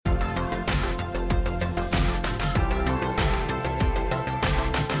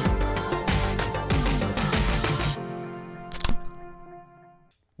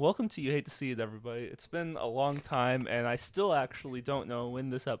Welcome to You Hate to See It, everybody. It's been a long time, and I still actually don't know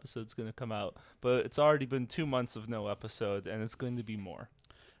when this episode's going to come out, but it's already been 2 months of no episode, and it's going to be more.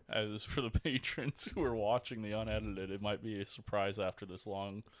 As for the patrons who are watching the unedited, it might be a surprise after this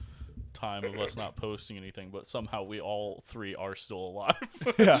long time of us not posting anything, but somehow we all three are still alive.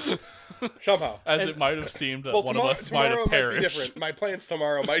 Yeah. Somehow. As it might have seemed that Well, one of us might tomorrow have might be perished. different. My plans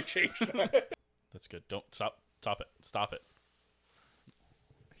tomorrow might change that. That's good. Don't stop it.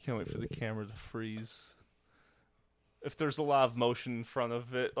 I can't wait for the camera to freeze. If there's a lot of motion in front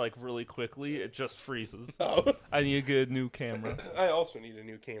of it, like really quickly, it just freezes. Oh. I need a good new camera. I also need a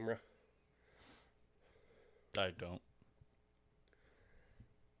new camera. I don't.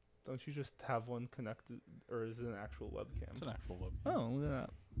 Don't you just have one connected, or is it an actual webcam? It's an actual web. Oh, look at that.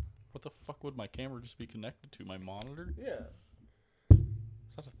 What the fuck would my camera just be connected to? My monitor? Yeah.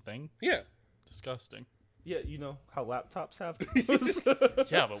 Is that a thing? Yeah. Disgusting. Yeah, you know how laptops have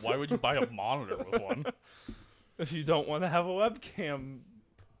Yeah, but why would you buy a monitor with one? if you don't want to have a webcam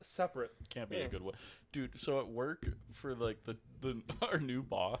separate. Can't be a good way. Dude, so at work for like the our new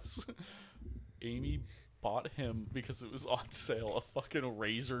boss, Amy bought him because it was on sale a fucking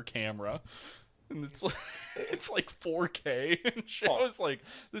Razer camera. And it's like 4K and shit. I was like,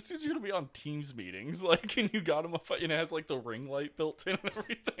 this dude's gonna be on Teams meetings, like, and you got him and it has like the ring light built in and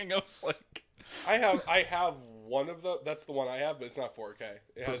everything. I was like, I have one of the. That's the one I have, but it's not 4K.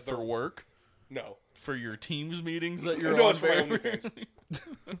 It has for work, No. for your Teams meetings that you're No, on. it's for my OnlyFans.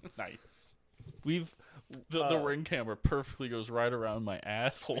 Nice. We've The ring camera perfectly goes right around my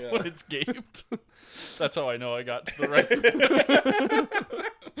asshole Yeah. when it's gaped. That's how I know I got to the right.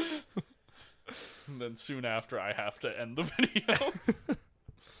 And then soon after, I have to end the video.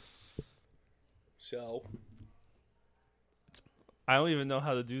 So. I don't even know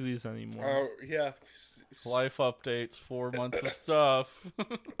how to do these anymore. Yeah. Life updates, 4 months of stuff.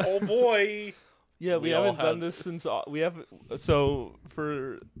 Oh boy. Yeah, we We all haven't done have- this since we haven't. So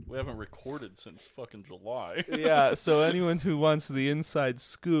for We haven't recorded since fucking July. yeah, so anyone who wants the inside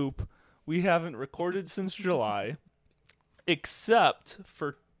scoop, we haven't recorded since July, except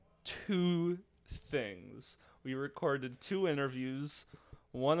for 2 things. We recorded 2 interviews.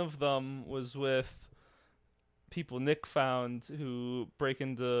 One of them was with people Nick found who break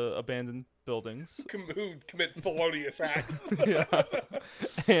into abandoned buildings. Commit felonious acts. Yeah.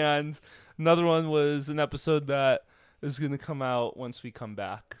 And another one was an episode that is going to come out once we come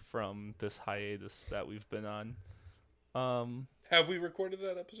back from this hiatus that we've been on. Have we recorded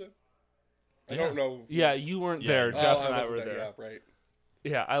that episode? I Yeah. don't know. Yeah, you weren't Yeah. there. Oh, Jeff I and I wasn't were there. Yeah, right.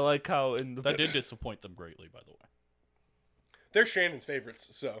 Yeah, I like how in the That did disappoint them greatly, by the way. They're Shannon's favorites,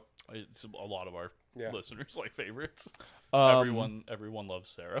 so. It's a lot of our Yeah. listeners like favorites. um, Everyone loves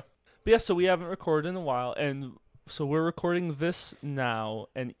Sarah. But yeah, so we haven't recorded in a while, and so we're recording this now,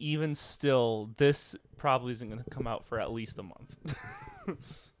 and even still, this probably isn't going to come out for at least a month.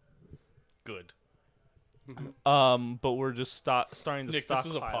 Good. But we're just starting to Nick, stockpile this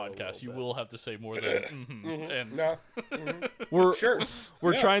is a podcast. little You bit. will have to say more than and No. We're Sure.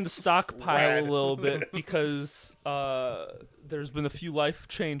 We're Yeah. trying to stockpile Rad. a little bit because there's been a few life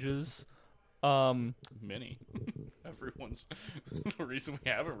changes. many. Everyone's the reason we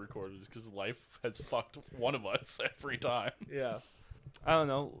haven't recorded is because life has fucked one of us every time. Yeah. I don't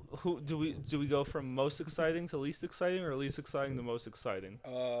know. Who do we go from most exciting to least exciting, or least exciting to most exciting?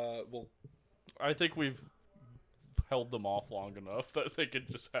 Well, I think we've held them off long enough that they could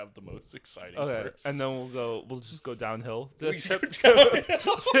just have the most exciting Okay, first. and then we'll just go downhill. We go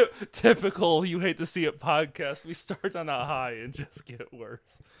downhill. Typical You Hate to See It podcast. We start on a high and just get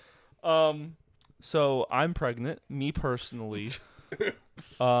worse. So I'm pregnant, me personally.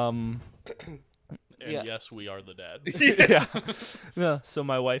 And yeah. yes, we are the dad. Yeah. So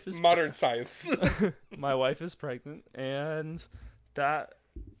my wife is modern science. my wife is pregnant, and that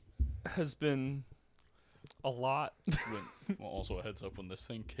has been a lot. Well, also a heads up, when this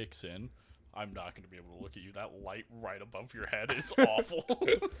thing kicks in, I'm not going to be able to look at you. That light right above your head is awful.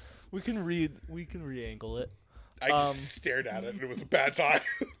 We can re-angle it. I just stared at it and it was a bad time.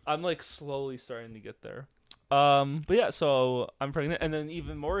 I'm like slowly starting to get there. But yeah, so I'm pregnant, and then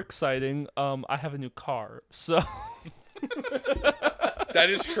even more exciting, I have a new car. So That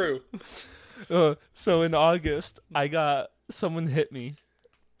is true. so in August, I got someone hit me.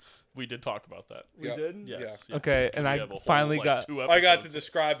 We did talk about that. We Yeah. did? Yes. Yeah. yes. Okay, and We I have a whole, finally like, got 2 I got to episodes.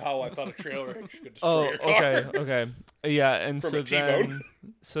 describe how I thought a trailer hitch could destroy Oh, your car. okay. Yeah, and From so a T-bone.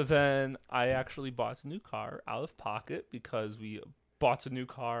 then I actually bought a new car out of pocket because we bought a new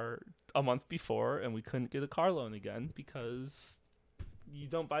car a month before and we couldn't get a car loan again because you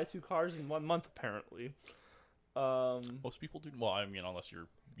don't buy 2 cars in 1 month apparently. Most people do. Well, I mean, unless you're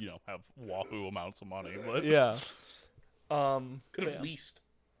have wahoo amounts of money. But Yeah. Could have yeah. leased.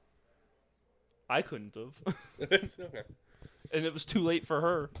 I couldn't have. It's okay. And it was too late for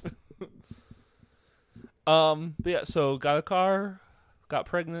her. But yeah, so got a car, got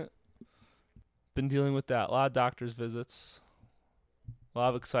pregnant, been dealing with that. A lot of doctor's visits, a lot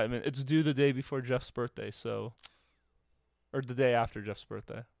of excitement. It's due the day before Jeff's birthday, or the day after Jeff's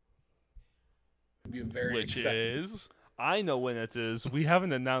birthday. It'd be a very which exciting. is I know when it is. We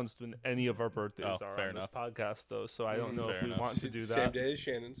haven't announced when any of our birthdays Oh, are fair on enough. this podcast, though, so I don't know Fair if we enough. want to do Same that. day as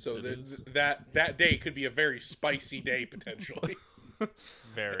Shannon, so It is. that day could be a very spicy day potentially.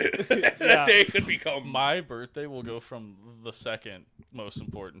 very. That Yeah. day could become My birthday will go from the second most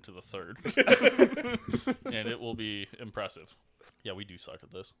important to the third, and it will be impressive. Yeah, we do suck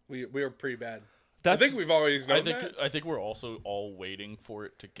at this. we are pretty bad. That's I think we've always known that. I think we're also all waiting for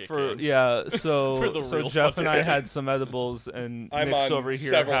it to kick for in. yeah. For So the so real Jeff fun. and I had some edibles, and I'm Nick's on over here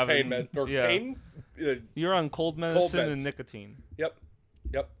several having pain. You're on cold medicine meds. and nicotine. Yep.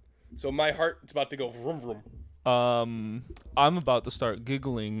 So my heart's about to go vroom vroom. I'm about to start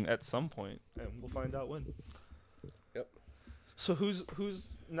giggling at some point, and we'll find out when. Yep. So who's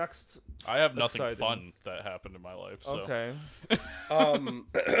next? I have nothing Exciting. fun that happened in my life. So. Okay, Um,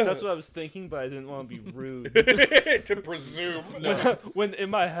 that's what I was thinking, but I didn't want to be rude. to presume. When in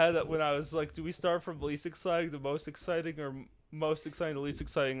my head, when I was like, "Do we start from least exciting to most exciting, or most exciting to least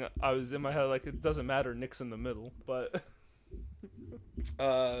exciting?" I was in my head like, "It doesn't matter. Nick's in the middle." But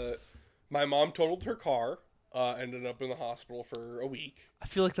My mom totaled her car. Ended up in the hospital for a week. I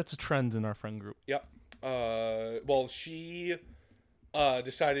feel like that's a trend in our friend group. Yep. Well, she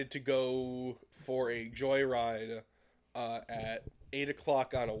decided to go for a joyride at 8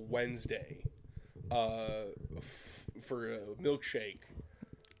 o'clock on a Wednesday for a milkshake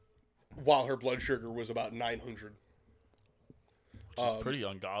while her blood sugar was about 900. Which is pretty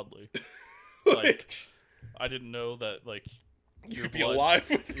ungodly. Like, I didn't know that. Like, You your could be blood-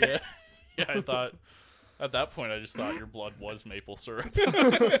 alive. Yeah, yeah. I thought at that point, I just thought your blood was maple syrup.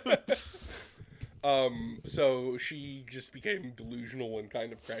 So she just became delusional and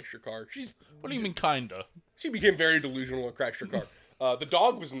kind of crashed her car. What do you mean, kinda? She became very delusional and crashed her car. The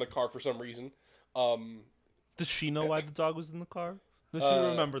dog was in the car for some reason. Does she know why the dog was in the car? Does she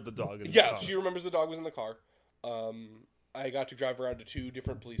remember the dog in the Yeah, car? she remembers the dog was in the car. I got to drive around to 2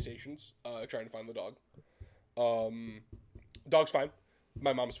 different police stations trying to find the dog. Dog's fine.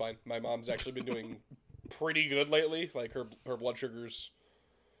 My mom's fine. My mom's actually been doing pretty good lately. Like her blood sugars.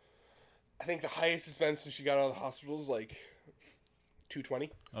 I think the highest it's been since she got out of the hospital is like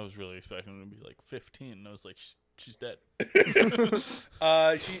 220. I was really expecting it to be like 15. And I was like, she's dead.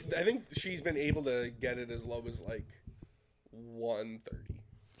 I think she's been able to get it as low as like 130,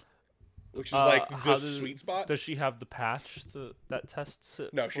 which is like the sweet spot. Does she have the patch that tests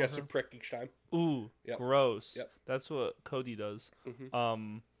it? No, she for has her? to prick each time. Ooh, Yep. gross. Yep. That's what Cody does.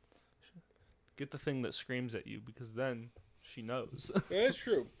 Get the thing that screams at you, because then she knows. That's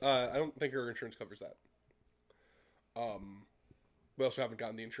true. I don't think her insurance covers that. We also haven't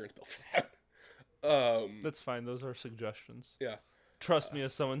gotten the insurance bill for that. That's fine. Those are suggestions. Yeah. Trust me,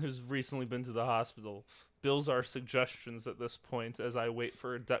 as someone who's recently been to the hospital, bills are suggestions at this point as I wait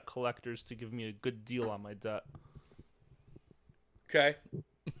for debt collectors to give me a good deal on my debt. Okay.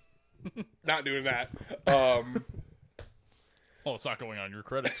 Not doing that. Well, it's not going on your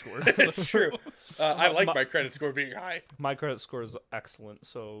credit score. It's true. I like my credit score being high. My credit score is excellent,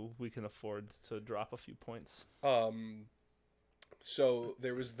 so we can afford to drop a few points. So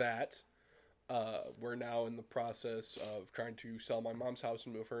there was that. We're now in the process of trying to sell my mom's house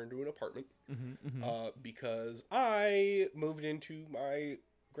and move her into an apartment. Because I moved into my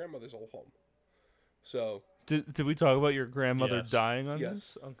grandmother's old home. So Did we talk about your grandmother Yes. dying on Yes.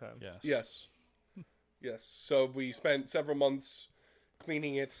 this? Okay. Yes. yes. Yes. So we spent several months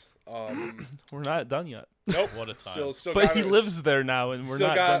cleaning it. We're not done yet. Nope. What a time. Still But got he it. lives there now, and we're Still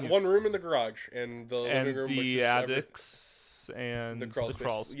not got done yet. one room in the garage and the living And room, which the is attics and the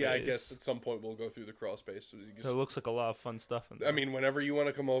crawl space. Yeah, I guess at some point we'll go through the crawl space. So you So just, it looks like a lot of fun stuff in there. I mean, whenever you want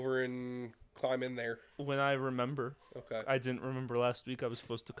to come over and climb in there. When I remember, Okay. I didn't remember last week I was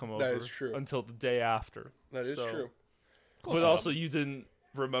supposed to come over. That is true. Until the day after. That is So- true. But enough. also, you didn't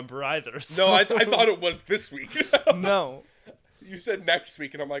remember either. So. No, I thought it was this week. No. You said next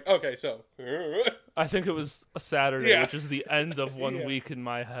week, and I'm like, okay, so. I think it was a Saturday, Yeah. which is the end of one Yeah. week in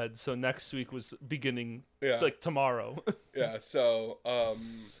my head. So next week was beginning, Yeah. like tomorrow. Yeah, so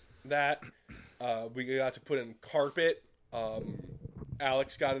that we got to put in carpet.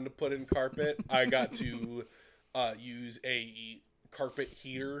 Alex got into put in carpet. I got to use a carpet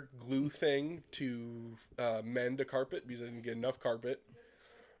heater glue thing to mend a carpet because I didn't get enough carpet.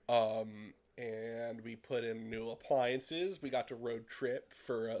 And we put in new appliances. We got to road trip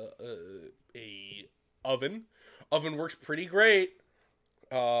for a oven. Oven works pretty great.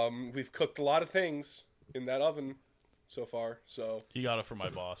 We've cooked a lot of things in that oven so far. So He got it from my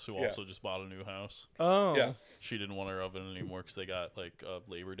boss, who Yeah. also just bought a new house. Oh. yeah, She didn't want her oven anymore because they got like a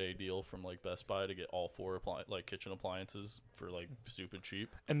Labor Day deal from like Best Buy to get all 4 kitchen appliances for like stupid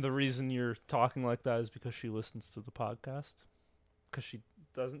cheap. And the reason you're talking like that is because she listens to the podcast. Because she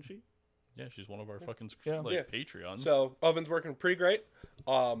doesn't she? Yeah, she's one of our fucking Yeah. Yeah. Patreons. so oven's working pretty great.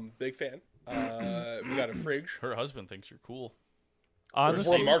 Big fan. We got a fridge. Her husband thinks you're cool.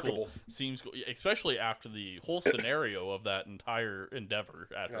 Honestly, Seems remarkable. cool. Seems cool, especially after the whole scenario of that entire endeavor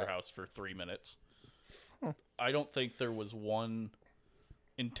at her Yeah. house for 3 minutes. I don't think there was one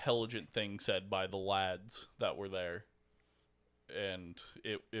intelligent thing said by the lads that were there, and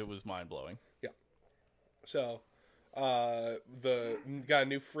it was mind blowing. So, got a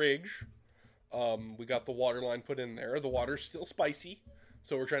new fridge. We got the water line put in there. The water's still spicy,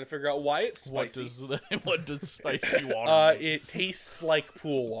 so we're trying to figure out why it's spicy. What does spicy water? Mean? It tastes like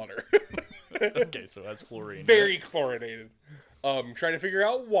pool water. Okay, so that's chlorine. Very chlorinated. Trying to figure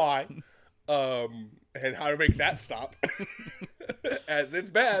out why, and how to make that stop, as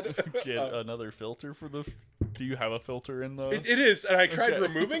it's bad. Get another filter for the. Do you have a filter in the? It is, and I tried Okay.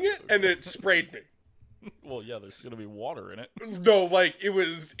 removing it, and it sprayed me. Well, yeah, there's gonna be water in it. No, like it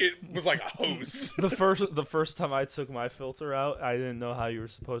was like a hose. the first time I took my filter out, I didn't know how you were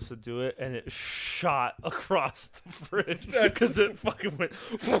supposed to do it, and it shot across the fridge because it fucking went.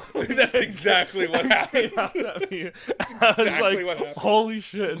 That's exactly what happened. out at me. I was exactly like, what happened. holy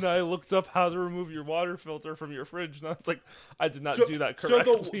shit. And I looked up how to remove your water filter from your fridge, and I was like, I did not do that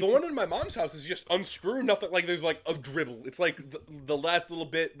correctly. So the one in my mom's house is just unscrew, nothing like there's like a dribble. It's like the last little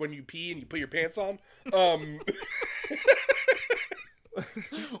bit when you pee and you put your pants on.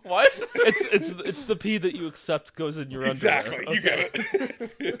 What? It's the pee that you accept goes in your Exactly, underwear. you get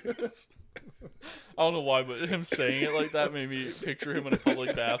it. I don't know why, but him saying it like that made me picture him in a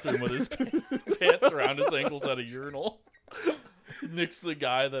public bathroom with his pants around his ankles at a urinal. Nick's the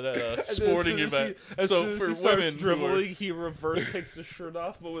guy that at a sporting event. As So soon as for he starts women, dribbling, he reverse takes his shirt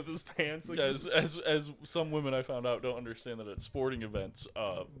off, but with his pants. Like, as some women I found out don't understand that at sporting events,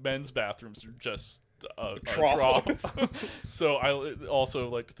 men's bathrooms are just a Trough. trough. So I also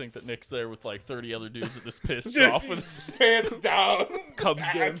like to think that Nick's there with like 30 other dudes at this piss Just trough. With, pants down, Cubs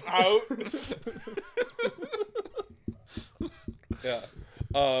ass game. out. Yeah.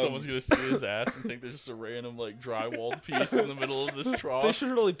 someone's gonna see his ass and think there's just a random like drywalled piece in the middle of this trough. They should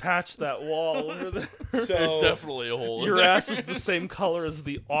really patch that wall over there. There's So definitely a hole. Your in there. ass is the same color as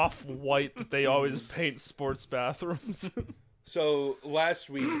the off-white that they always paint sports bathrooms. So last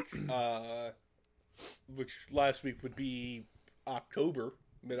week, which last week would be October,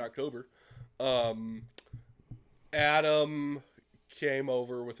 mid-October, Adam came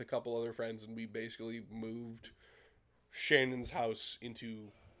over with a couple other friends, and we basically moved Shannon's house into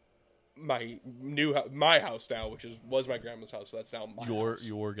my house now, which was my grandma's house. So that's now my house.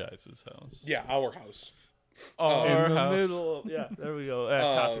 Your guys' house. Yeah, our house. in the house. middle of, yeah, there we go.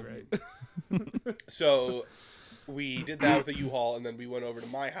 Copyright. So we did that with a U-Haul, and then we went over to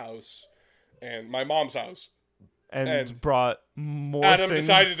my house and my mom's house. And brought more Adam things.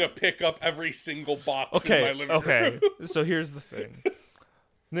 decided to pick up every single box in my living room. So here's the thing.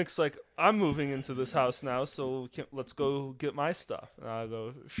 Nick's like, I'm moving into this house now, so let's go get my stuff. And I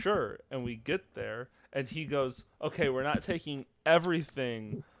go, sure. And we get there, and he goes, okay, we're not taking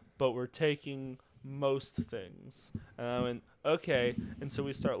everything, but we're taking most things. And I went, okay. And so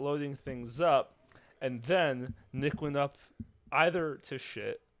we start loading things up, and then Nick went up either to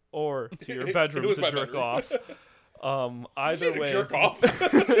shit or to your bedroom was to my jerk bedroom. off. Either way, Jerk off.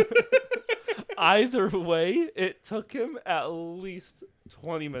 either way, it took him at least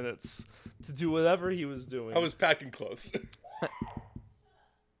 20 minutes to do whatever he was doing. I was packing clothes.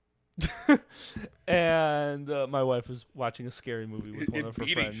 And my wife was watching a scary movie with one of her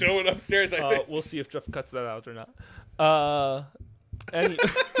Eating friends. someone upstairs, I think. We'll see if Jeff cuts that out or not. Any,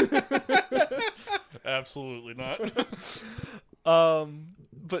 Absolutely not.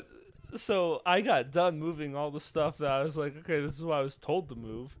 but so I got done moving all the stuff that I was like, okay, this is what I was told to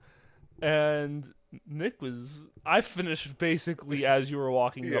move. And I finished basically as you were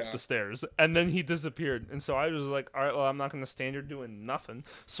walking up Yeah. the stairs, and then he disappeared. And so I was like, all right, well, I'm not going to stand here doing nothing.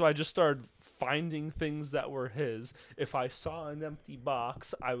 So I just started finding things that were his. If I saw an empty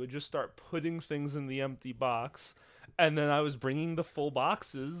box, I would just start putting things in the empty box. And then I was bringing the full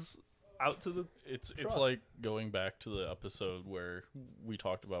boxes out to the. It's truck. like going back to the episode where we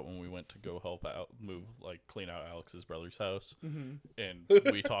talked about when we went to go help out move, like clean out Alex's brother's house, and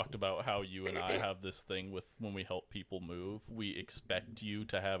we talked about how you and I have this thing with when we help people move, we expect you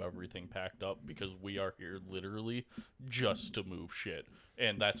to have everything packed up because we are here literally just to move shit,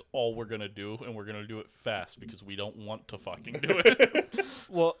 and that's all we're gonna do, and we're gonna do it fast because we don't want to fucking do it.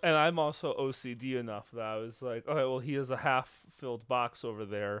 Well, and I'm also OCD enough that I was like, okay, well, he has a half-filled box over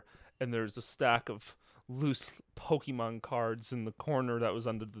there, and there's a stack of loose Pokemon cards in the corner that was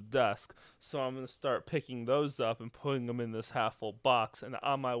under the desk. So I'm going to start picking those up and putting them in this half-full box. And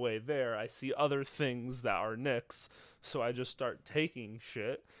on my way there, I see other things that are Nick's. So I just start taking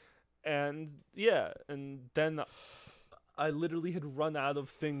shit. And yeah, and then I literally had run out of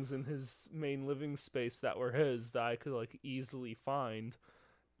things in his main living space that were his that I could like easily find.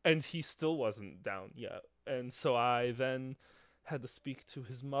 And he still wasn't down yet. And so I then had to speak to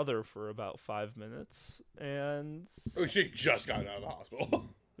his mother for about 5 minutes. And Oh, she just got out of the hospital.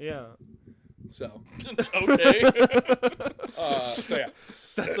 yeah. So, Okay. so yeah.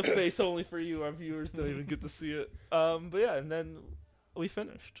 That's a face only for you. Our viewers don't even get to see it. But yeah, and then we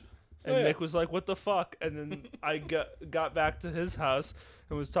finished. And yeah. Nick was like, "What the fuck?" And then I got back to his house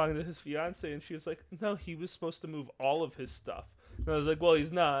and was talking to his fiance, and she was like, "No, he was supposed to move all of his stuff." And I was like, "Well,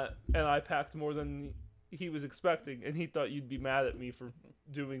 he's not." And I packed more than he was expecting, and he thought you'd be mad at me for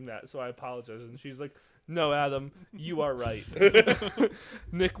doing that, so I apologized. And she's like, "No, Adam, you are right.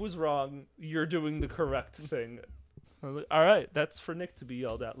 Nick was wrong. You're doing the correct thing." I was like, "All right, that's for Nick to be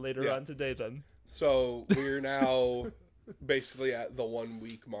yelled at later Yeah. on today, then." So we're now basically at the 1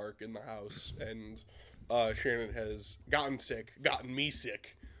 week mark in the house, and Shannon has gotten me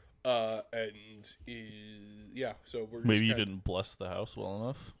sick, and yeah. So we're Maybe just you kinda- didn't bless the house well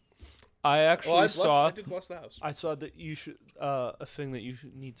enough. I actually I did bless the house. I saw that you should a thing that you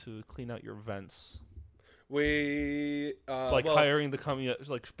should need to clean out your vents, We like well, hiring the company that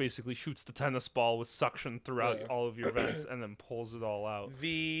like basically shoots the tennis ball with suction throughout Yeah. all of your vents and then pulls it all out.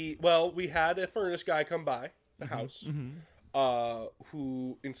 we had a furnace guy come by the house,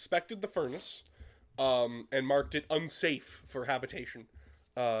 who inspected the furnace, and marked it unsafe for habitation,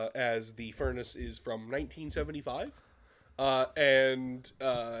 as the furnace is from 1975, and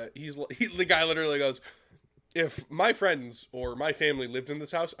the guy literally goes, "If my friends or my family lived in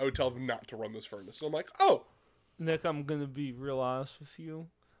this house, I would tell them not to run this furnace." And I'm like, "Oh, Nick, I'm gonna be real honest with you.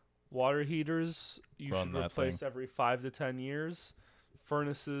 Water heaters you Run should that replace thing. every 5 to 10 years.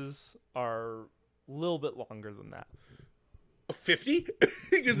 Furnaces are a little bit longer than that. 50?"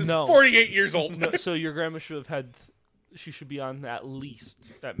 Because it's No. 48 years old. No, so your grandma should have had. She should be on at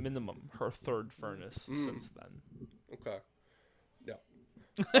least, at minimum, her third furnace since then. Okay. No.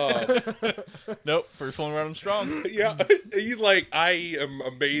 Nope, first one running strong. Yeah, he's like, "I am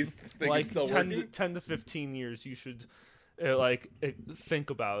amazed this thing Like is still 10 working." to 15 years, you should think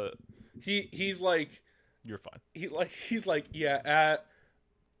about it. He's like, You're fine. he's like, yeah.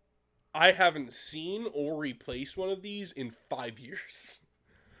 I haven't seen or replaced one of these in 5 years.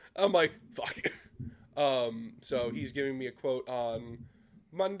 I'm like, fuck. So he's giving me a quote on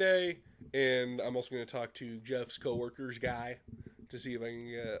Monday, and I'm also going to talk to Jeff's coworker's guy to see if I can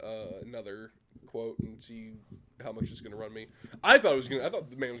get another quote and see how much it's going to run me. I thought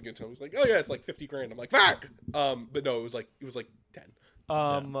the man was going to tell me, he's like, "Oh yeah, it's like 50 grand." I'm like, "Fuck!" But no, it was like 10.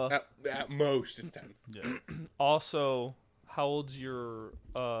 At most, it's 10. Yeah. Also, how old's your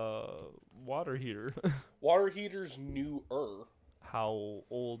water heater? Water heater's newer. How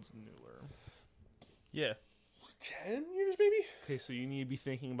old newer? Yeah. 10 years, maybe? Okay, so you need to be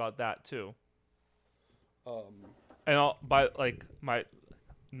thinking about that too. Um, And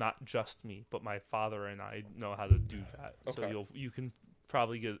not just me, but my father and I know how to do that. Okay. So you can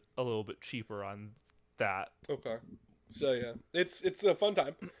probably get a little bit cheaper on that. okay. So yeah, it's a fun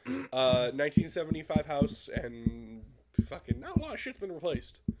time. 1975 house, and fucking not a lot of shit's been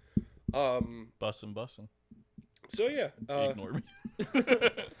replaced. Bussin'. So yeah, Ignore me.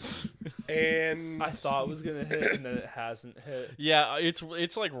 and I thought it was gonna hit, and then it hasn't hit. Yeah,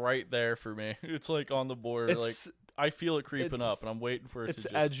 it's like right there for me. It's like on the border. Like It's I feel it creeping it's- up, and I'm waiting for it it's to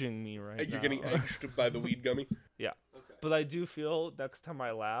just. edging me right you're now. getting edged by the weed gummy. Yeah, but I do feel next time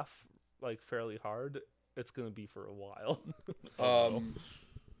I laugh like fairly hard, it's gonna be for a while.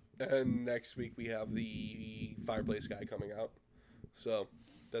 And next week we have the fireplace guy coming out, so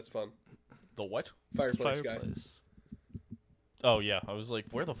that's fun. The what? Fireplace guy. Oh yeah, I was like,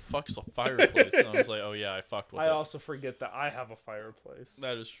 where the fuck's the fireplace? And I was like, oh yeah, I fucked with I it. also forget that I have a fireplace,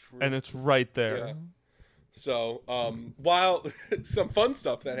 That is true. and it's right there. Yeah. So, while some fun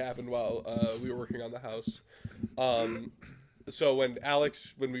stuff that happened while we were working on the house, So when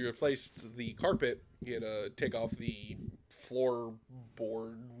we replaced the carpet, he had to take off the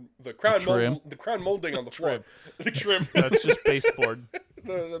floorboard, the crown molding on the floor, the trim, That's just baseboard.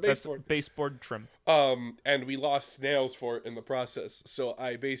 the That's baseboard. baseboard trim. And we lost nails for it in the process. So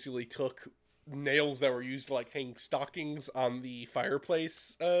I basically took nails that were used to like hang stockings on the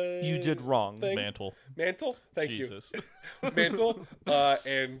fireplace. You did wrong. thing. Mantle. Thank Jesus. you. Mantle.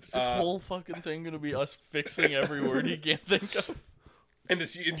 And Is this whole fucking thing gonna be us fixing every word you can't think of? and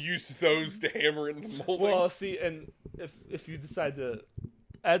used those to hammer in the molding. Well, see, and if you decide to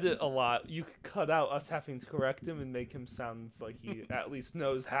edit a lot, you could cut out us having to correct him and make him sound like he at least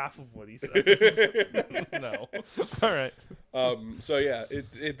knows half of what he says. No. All right. So yeah,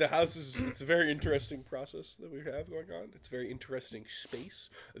 the house it's a very interesting process that we have going on. It's a very interesting space.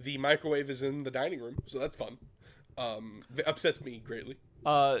 The microwave is in the dining room, so that's fun. It upsets me greatly.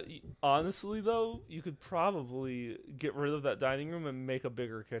 Honestly, though, you could probably get rid of that dining room and make a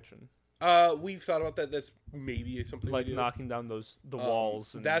bigger kitchen, We've thought about that. That's maybe something like we do. knocking down the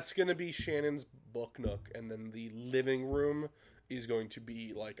walls. And That's gonna be Shannon's book nook, and then the living room is going to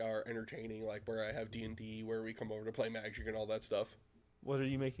be like our entertaining, like where I have D&D, where we come over to play Magic and all that stuff. what are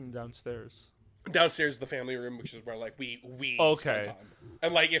you making downstairs? Downstairs is the family room, which is where like we Okay. spend time.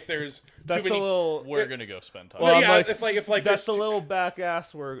 And like if there's That's too many, a little. We're gonna go spend time. Well, I'm yeah, like, if like that's there's a little back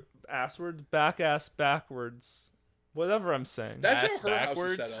ass backwards. Whatever I'm saying. that's ass how her house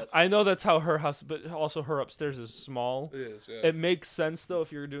backwards. is set up. I know that's how her house, but also her upstairs is small. It is. Yeah. It makes sense though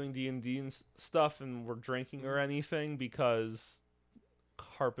if you're doing D&D and stuff and we're drinking or anything because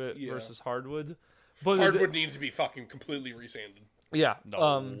carpet Yeah. versus hardwood. But Hardwood needs to be fucking completely resanded. yeah.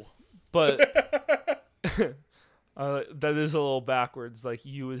 No. But that is a little backwards. Like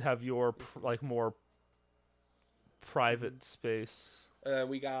you would have your like more private space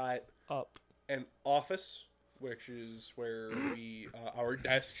We got up. an office, which is where we our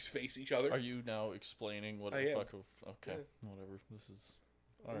desks face each other. Are you now explaining what I the am. fuck of? Okay, whatever. This is.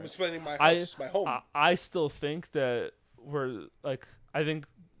 All I'm right. explaining my I- house, my home. I still think that we're like I think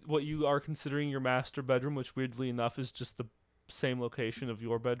what you are considering your master bedroom, which weirdly enough is just the same location of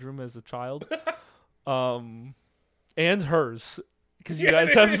your bedroom as a child, and hers, because you Yeah,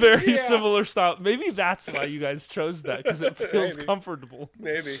 guys have very yeah. similar style. Maybe that's why you guys chose that because it feels Maybe. comfortable.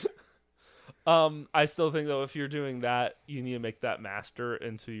 Maybe. I still think though if you're doing that, you need to make that master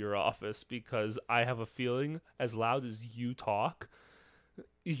into your office because I have a feeling as loud as you talk,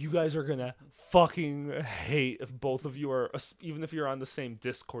 you guys are gonna fucking hate if both of you are, even if you're on the same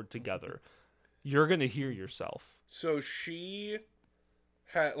Discord together, you're gonna hear yourself So she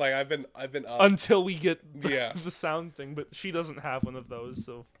had like I've been up until we get Yeah. the sound thing. But she doesn't have one of those,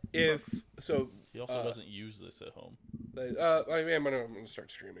 so if so. He also doesn't use this at home. I'm gonna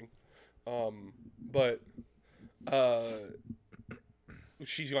start streaming, but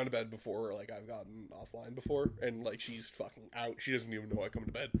she's gone to bed before like I've gotten offline before, and like she's fucking out. She doesn't even know I come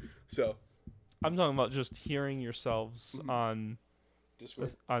to bed. So I'm talking about just hearing yourselves on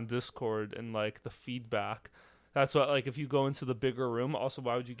Discord. Discord and like the feedback. That's what like if you go into the bigger room. Also,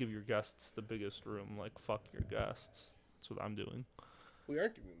 why would you give your guests the biggest room? Like fuck your guests. That's what I'm doing. We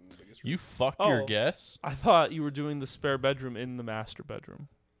aren't giving them the biggest. You fuck Oh. your guests. I thought you were doing the spare bedroom in the master bedroom.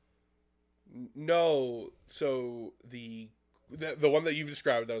 No, so the one that you've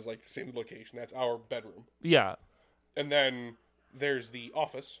described that was like the same location. That's our bedroom, Yeah, and then there's the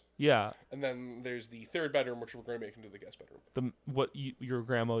office, yeah. and then there's the third bedroom, which we're going to make into the guest bedroom. Your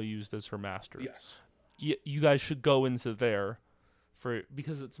grandma used as her master. Yes. You guys should go into there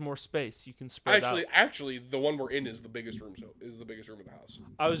because it's more space. You can spread out. Actually, the one we're in is the biggest room. So is the biggest room in the house.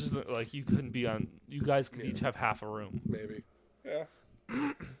 I was just like, you couldn't be on. You guys could each have half a room. Maybe. Yeah.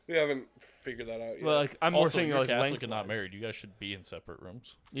 We haven't figured that out yet. Well, like I'm more Also, thinking you're like Catholic and not lengthwise. married. You guys should be in separate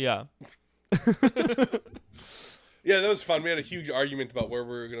rooms. Yeah. Yeah, that was fun. We had a huge argument about where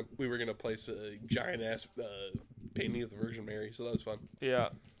we were gonna place a giant ass painting of the Virgin Mary. So that was fun. Yeah.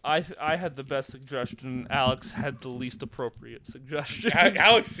 I had the best suggestion. Alex had the least appropriate suggestion.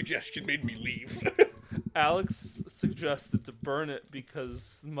 Alex's suggestion made me leave. Alex suggested to burn it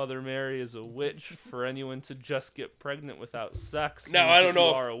because Mother Mary is a witch. For anyone to just get pregnant without sex. Now means I that don't know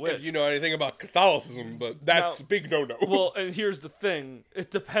you are a witch. if you know anything about Catholicism, but that's Now- a big no-no. Well, and here's the thing: it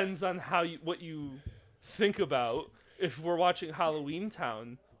depends on what you think about. If we're watching Halloween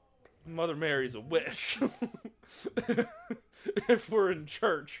Town, Mother Mary's a witch. If we're in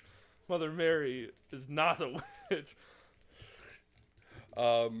church, Mother Mary is not a witch.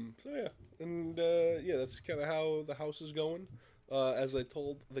 So yeah, and yeah, that's kind of how the house is going. As I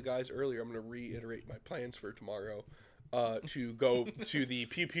told the guys earlier, I'm going to reiterate my plans for tomorrow. To go to the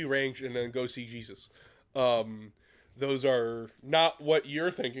Pew Pew range and then go see Jesus. those are not what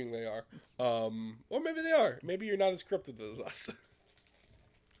you're thinking they are. Or maybe they are. Maybe you're not as cryptid as us.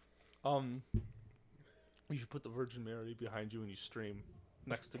 You should put the Virgin Mary behind you when you stream,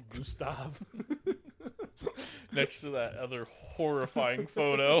 next to Gustav. Next to that other horrifying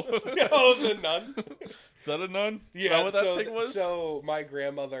photo. Oh, the nun. Is that a nun? Is Yeah, that what that thing was? So my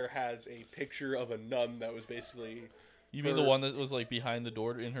grandmother has a picture of a nun that was basically. You mean the one that was like behind the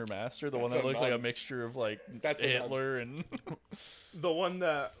door in her master? The one That's that a looked like a nun. mixture of like That's a nun. Hitler and The one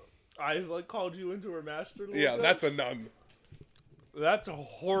that I like called you into her master. to Yeah, look that's at? a nun. That's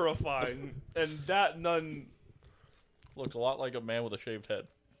horrifying. And that nun. looked a lot like a man with a shaved head.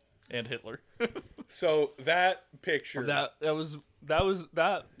 And Hitler. So that picture. That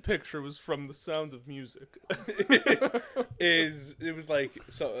picture was from The Sound of Music. It was like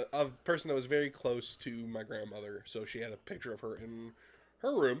a person that was very close to my grandmother, so she had a picture of her in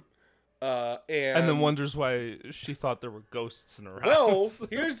her room, and And then wonders why she thought there were ghosts in her well, house.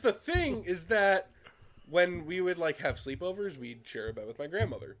 here's the thing: is that when we would like have sleepovers, we'd share a bed with my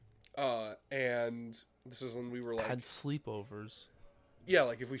grandmother, and this is when we were like, Had sleepovers. yeah,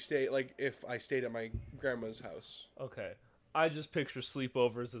 like if I stayed at my grandma's house. Okay. I just picture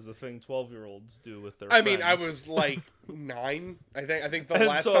sleepovers as a thing 12-year-olds do with their I mean, I friends. was like 9. I think the And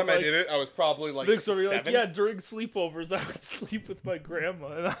last so, time I like, did it, I was probably like Big story, 7. like, yeah, during sleepovers, I would sleep with my grandma.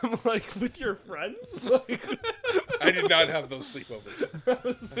 And I'm like, with your friends? Like, I did not have those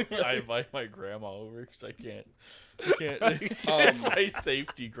sleepovers. I invite my grandma over because I can't. It's my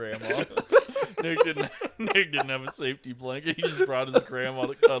safety grandma. Nick didn't have a safety blanket. He just brought his grandma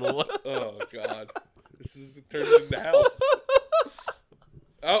to cuddle. Oh God, this is turning into hell.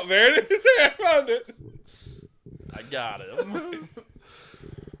 Oh, there it is. I found it. I got him.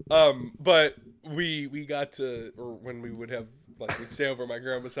 But we got to, or when we would have like we'd stay over at my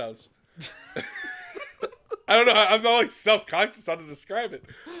grandma's house. I don't know. I'm not like self-conscious how to describe it.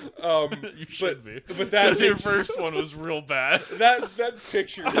 You should be. But that Your picture, first one was real bad. that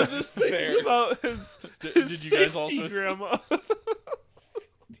picture is just there. thinking about his Did you you guys also grandma.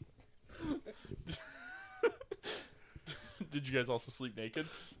 Did you guys also sleep naked?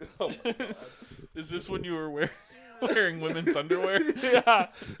 Oh my God. Is this when you were wearing women's underwear? Yeah.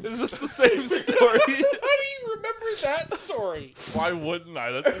 Is this the same story? How do you remember that story? Why wouldn't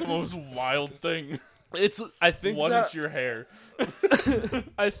I? That's the most wild thing. I think What that, is your hair?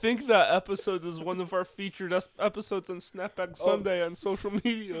 I think that episode is one of our featured episodes on Snapback Sunday on social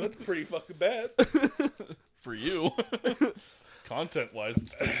media. That's pretty fucking bad. For you. Content-wise,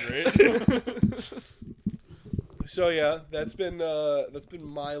 it's pretty great. So yeah, that's been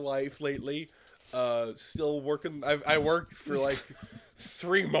my life lately. Still working. I worked for like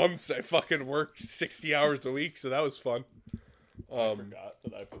 3 months. I fucking worked 60 hours a week, so that was fun. I forgot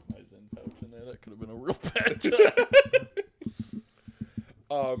that I put my Zen pouch in there. That could have been a real bad time.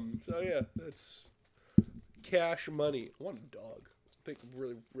 So yeah, that's cash money. I want a dog. I think I'm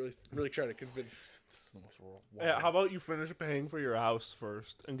really trying to convince. This is the most wild- Yeah, how about you finish paying for your house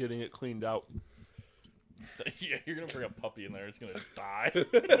first and getting it cleaned out? Yeah, you're gonna bring a puppy in there. It's gonna die.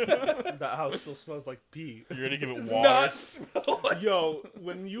 That house still smells like pee. You're gonna give it Does water. not smell like. Yo,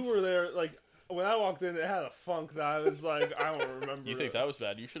 when you were there, like when I walked in, it had a funk that I was like, I don't remember. You think it. that was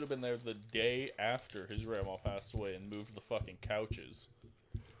bad? You should have been there the day after his grandma passed away and moved the fucking couches.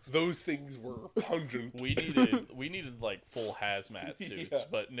 Those things were pungent. We needed like full hazmat suits, Yeah.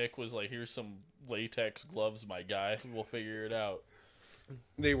 but Nick was like, "Here's some latex gloves, my guy. We'll figure it out."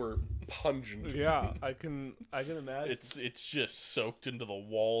 They were pungent. Yeah, I can imagine. It's just soaked into the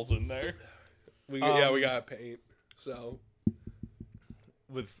walls in there. We got paint. So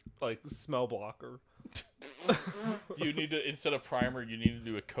with like smell blocker. You need to, instead of primer, you need to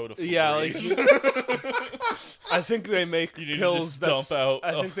do a coat of Febreze. Yeah, like I think they make You need to kills. just That's, dump out-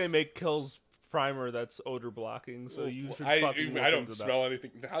 I think they make kills primer that's odor blocking. So you should. fucking look I don't into smell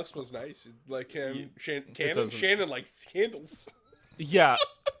anything. The house smells nice. Like Shannon doesn't. likes candles. That. Yeah.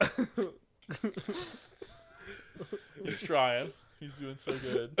 He's trying. He's doing so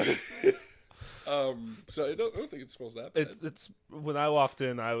good. So I don't think it smells that bad. It's when I walked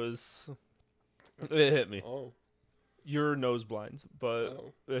in, it hit me. Oh, You're nose blind, but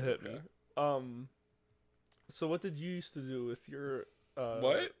it hit me. okay. So what did you used to do with your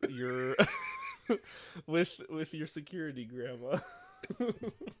What? your with your security grandma?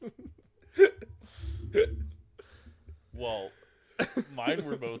 Well, mine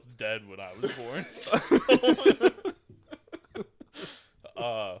were both dead when I was born. So.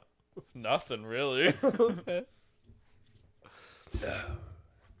 Nothing really. Okay.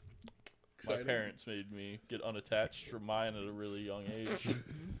 Exciting. My parents made me get unattached from mine at a really young age.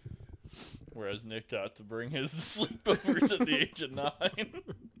 Whereas Nick got to bring his sleepovers at the age of 9.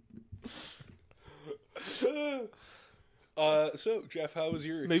 So Jeff, how was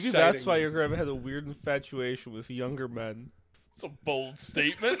your Maybe that's why your grandma had a weird infatuation with younger men. It's a bold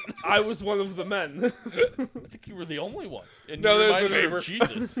statement. I was one of the men. I think you were the only one. And No, you there's the reminded me of neighbor.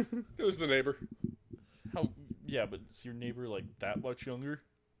 Jesus. It was the neighbor. How? Yeah, but is your neighbor like that much younger?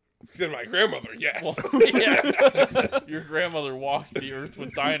 Then my grandmother, yes. Well, yeah. Your grandmother walked the earth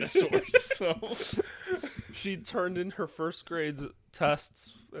with dinosaurs, so She turned in her first grade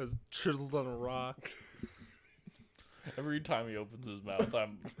tests as chiseled on a rock. every time he opens his mouth,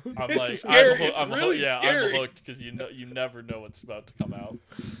 I'm It's like, scary. I'm It's really scary. I'm hooked because you never know what's about to come out.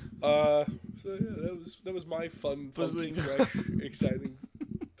 So yeah, that was my fun, funky, Buzzing. fresh, exciting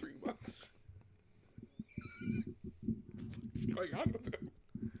 3 months. What's going on with him?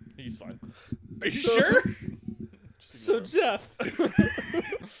 He's fine. Are you sure? Just So, ignore him.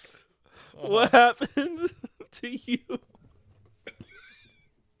 Jeff, what happened to you?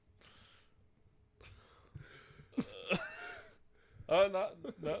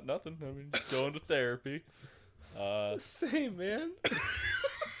 Nothing. I mean, just going to therapy. Same, man.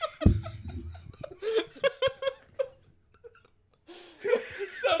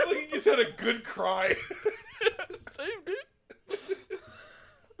 Sounds like you just had a good cry. Same, dude.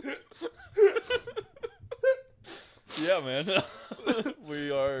 Yeah, man. We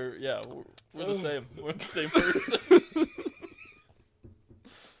are. Yeah, we're the same. We're the same person.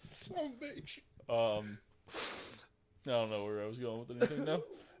 So bitch. I don't know where I was going with anything now.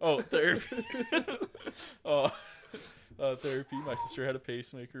 Oh, therapy. Therapy. My sister had a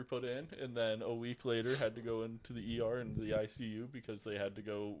pacemaker put in, and then a week later had to go into the ER and the ICU because they had to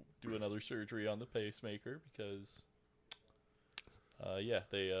go do another surgery on the pacemaker because, they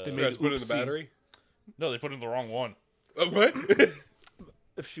They made put in the oopsie. battery. no, they put in the wrong one. What?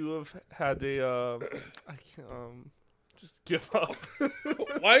 If she would have had a, I can't, just give up.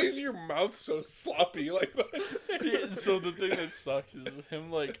 Why is your mouth so sloppy like that? Yeah, so the thing that sucks is with him,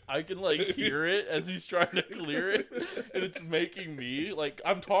 like, I can, like, hear it as he's trying to clear it, and it's making me, like,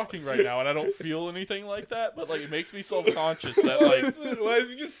 I'm talking right now, and I don't feel anything like that, but, like, it makes me self-conscious that, like, Why is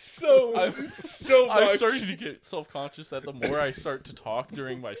it just so I'm much? starting to get self-conscious that the more I start to talk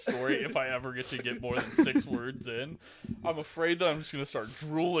during my story, if I ever get to get more than 6 words in, I'm afraid that I'm just going to start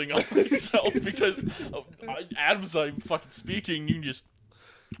drooling on myself, because Adam's not even fucking speaking, you can just...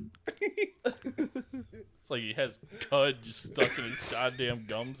 It's like he has cud just stuck in his goddamn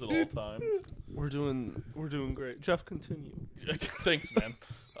gums at all times. We're doing great. Jeff, continue. Thanks, man.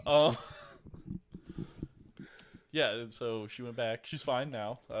 Yeah, and so she went back. She's fine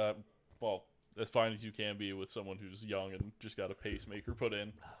now. Well, as fine as you can be with someone who's young and just got a pacemaker put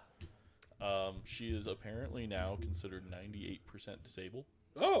in. She is apparently now considered 98% disabled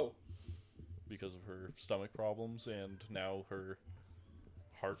Oh, because of her stomach problems and now her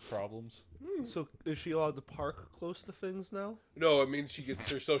heart problems. So, is she allowed to park close to things now? no, it means she gets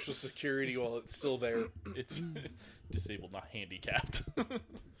her social security while it's still there. It's disabled, not handicapped.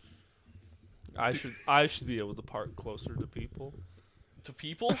 I should be able to park closer to people. To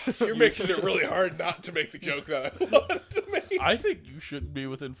people? You're making it really hard not to make the joke that I want to make. I think you shouldn't be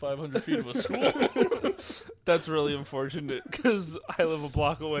within 500 feet of a school. That's really unfortunate because I live a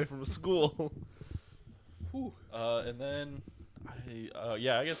block away from a school. And then I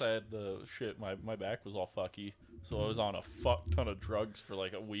guess I had the shit. My back was all fucky, so I was on a fuck ton of drugs for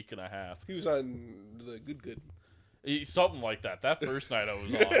like a week and a half. He was on the good. Something like that. That first night I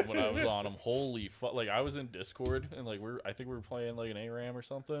was on, when I was on them, holy fuck! Like I was in Discord and like I think we were playing like an ARAM or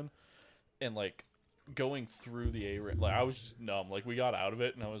something, and like going through the ARAM, like I was just numb. Like we got out of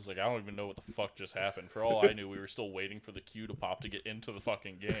it and I was like, I don't even know what the fuck just happened. For all I knew, we were still waiting for the queue to pop to get into the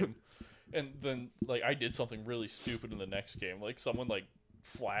fucking game. And then like I did something really stupid in the next game. Like someone like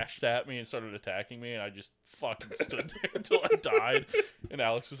flashed at me and started attacking me, and I just fucking stood there until I died. And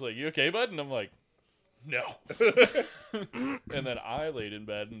Alex was like, "You okay, bud?" And I'm like, no. And then I laid in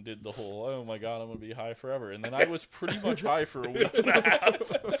bed and did the whole, oh my god, I'm gonna be high forever. And then I was pretty much high for a week and a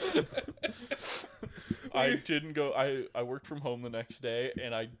half. I didn't go. I worked from home the next day,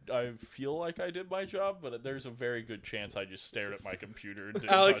 and I feel like I did my job, but there's a very good chance I just stared at my computer. And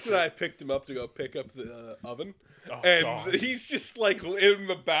didn't Alex touch and it. I picked him up to go pick up the oven, Oh, and God. he's just like in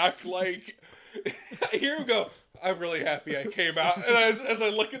the back, like I hear him go, "I'm really happy I came out." And as I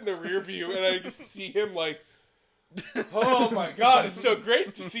look in the rear view, and I just see him like, "Oh my god, it's so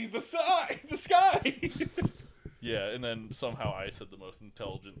great to see the sky." Yeah, and then somehow I said the most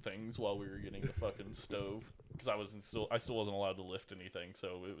intelligent things while we were getting the fucking stove, because I still wasn't allowed to lift anything,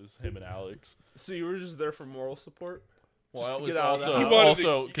 so it was him and Alex. So you were just there for moral support? Well, Just it to was get out of the also house.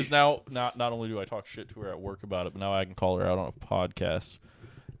 also because now not only do I talk shit to her at work about it, but now I can call her out on a podcast.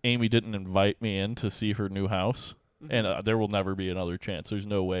 Amy didn't invite me in to see her new house, and there will never be another chance. There's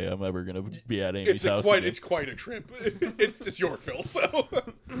no way I'm ever gonna be at Amy's house. It's quite a trip. It's Yorkville, so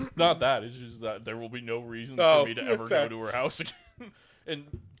Not that. It's just that there will be no reason Oh, for me to ever fair. go to her house again.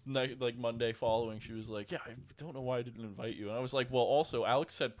 And like Monday following, she was like, "Yeah, I don't know why I didn't invite you." And I was like, "Well, also,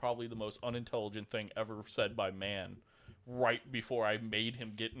 Alex said probably the most unintelligent thing ever said by man right before I made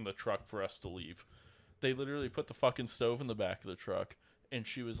him get in the truck for us to leave. They literally put the fucking stove in the back of the truck." And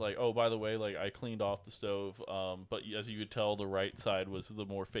she was like, "Oh, by the way, like I cleaned off the stove, but as you could tell, the right side was the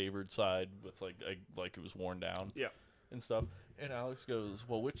more favored side with like it was worn down, Yeah. and stuff." And Alex goes,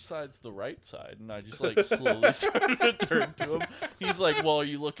 "Well, which side's the right side?" And I just like slowly started to turn to him. He's like, "Well, are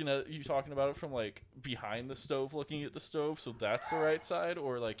you talking about it from like behind the stove, looking at the stove, so that's the right side,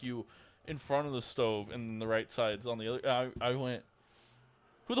 or like you in front of the stove and the right side's on the other?" And I went,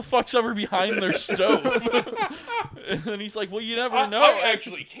 "Who the fuck's ever behind their stove?" And then he's like, "Well, you never know." I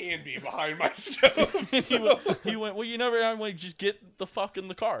actually can be behind my stove. So. He went, "Well, you never." I'm like, "Just get the fuck in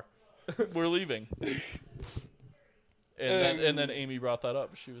the car. We're leaving." And then Amy brought that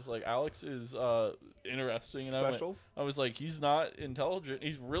up. She was like, "Alex is interesting." And Special? I was like, "He's not intelligent.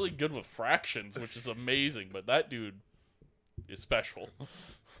 He's really good with fractions, which is amazing. But that dude is special."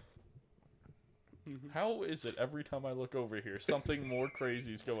 How is it every time I look over here, something more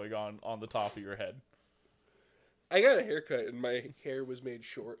crazy is going on the top of your head? I got a haircut and my hair was made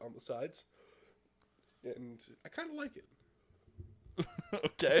short on the sides, and I kind of like it.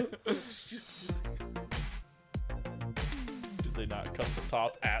 Okay. Did they not cut the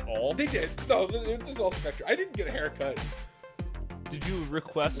top at all? They did. No, this is all spectrum. I didn't get a haircut Did you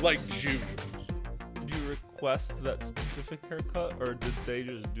request like June. Did you request that specific haircut, or did they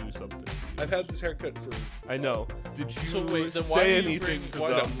just do something? to you? I've had this haircut for. I know. Did you So wait, then why say are you anything to why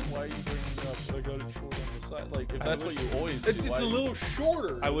them? are you bringing up I got it short on the side? Like, if that's what you always do, It's why a do you- little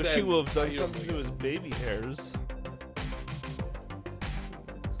shorter. I wish than he would have done I something to usually his baby hairs.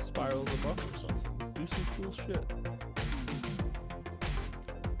 Spiral them up or something. Do some cool shit.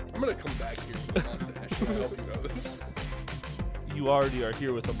 I'm gonna come back here with a mustache. I hope you know this. You already are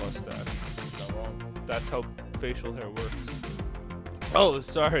here with a mustache. Not wrong. That's how facial hair works. Oh,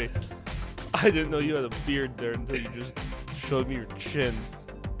 sorry. I didn't know you had a beard there until you just showed me your chin.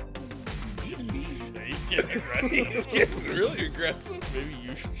 He's getting aggressive. He's getting really aggressive. Maybe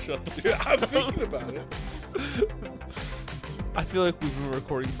you should shut the fuck I'm thinking about it. I feel like we've been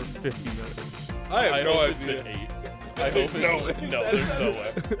recording for 50 minutes. I have no hope it's idea. been 8. I hope There's it's no way. no, there's no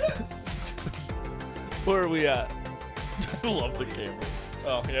way. Where are we at? I love the camera.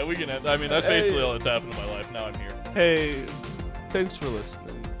 Oh yeah, we can end. I mean, that's basically all that's happened in my life. Now I'm here. Hey, thanks for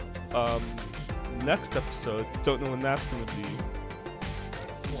listening. Next episode, don't know when that's gonna be.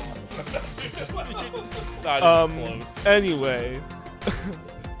 Not even close. Anyway,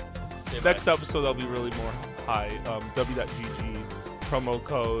 Yeah, next episode I'll be really more high. W.GG, promo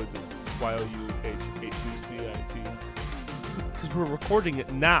code YOUH8UCIT. Because we're recording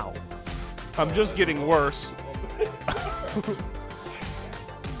it now. I'm just getting worse.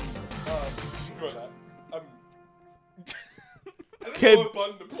 Ignore that. I don't Okay, know what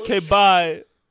button to push. okay, bye.